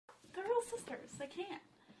I can't.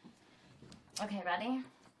 Okay, ready?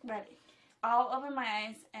 Ready. I'll open my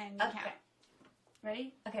eyes and you count.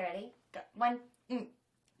 Ready? Okay, ready? Go. 1.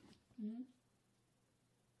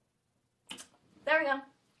 There we go.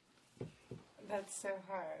 That's so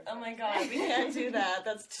hard. Oh my god, we can't do that.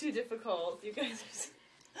 That's too difficult. You guys are so...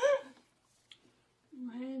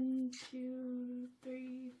 1, 2,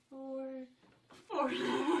 3, 4,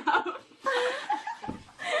 4.5.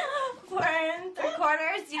 4 3/4.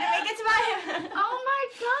 You didn't make it to my... Oh my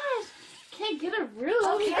gosh. Can't get a rule.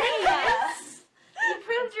 Okay, yes. You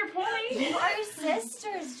proved your point. You are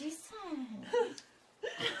sisters, Jason.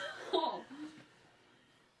 Oh.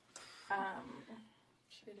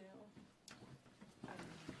 Should we do...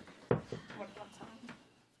 what about time?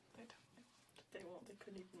 They won't. They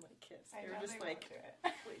couldn't even, like, kiss. They were just like,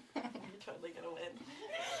 wait, you're totally gonna win.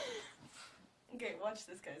 Okay, watch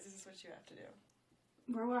this, guys. This is what you have to do.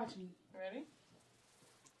 We're watching. Ready?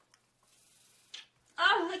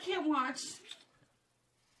 Oh, I can't watch.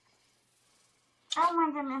 Oh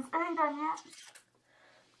my goodness. I ain't done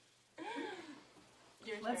yet.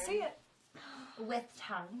 Your Let's turn. see it. With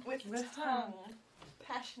tongue. With tongue.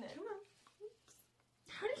 Passionate.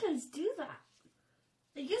 How do you guys do that?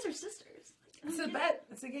 You guys are sisters. It's a bet.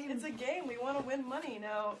 It's a game. It's a game. We want to win money.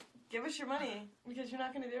 Now, give us your money because you're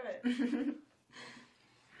not going to do it.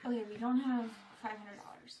 Okay, we don't have $500.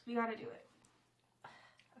 We gotta do it.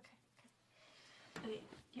 Okay,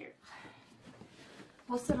 here.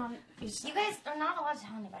 We'll sit on each side. You guys are not allowed to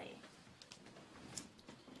tell anybody.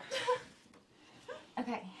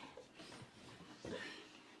 Okay.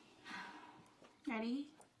 Ready?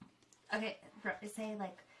 Okay, say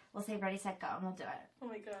like, we'll say ready, set, go, and we'll do it. Oh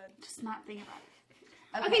my god. Just not think about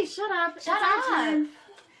it. Okay, shut up. Shut It's our up. turn.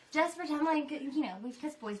 Just pretend like, you know, we've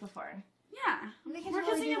kissed boys before. Yeah. We can We're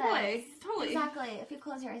totally kissing do a boy. this. Totally. Exactly. If you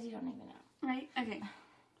close your eyes, you don't even know. Right? Okay.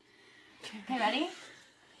 Okay, ready?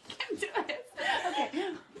 Can't do it.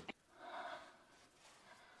 Okay.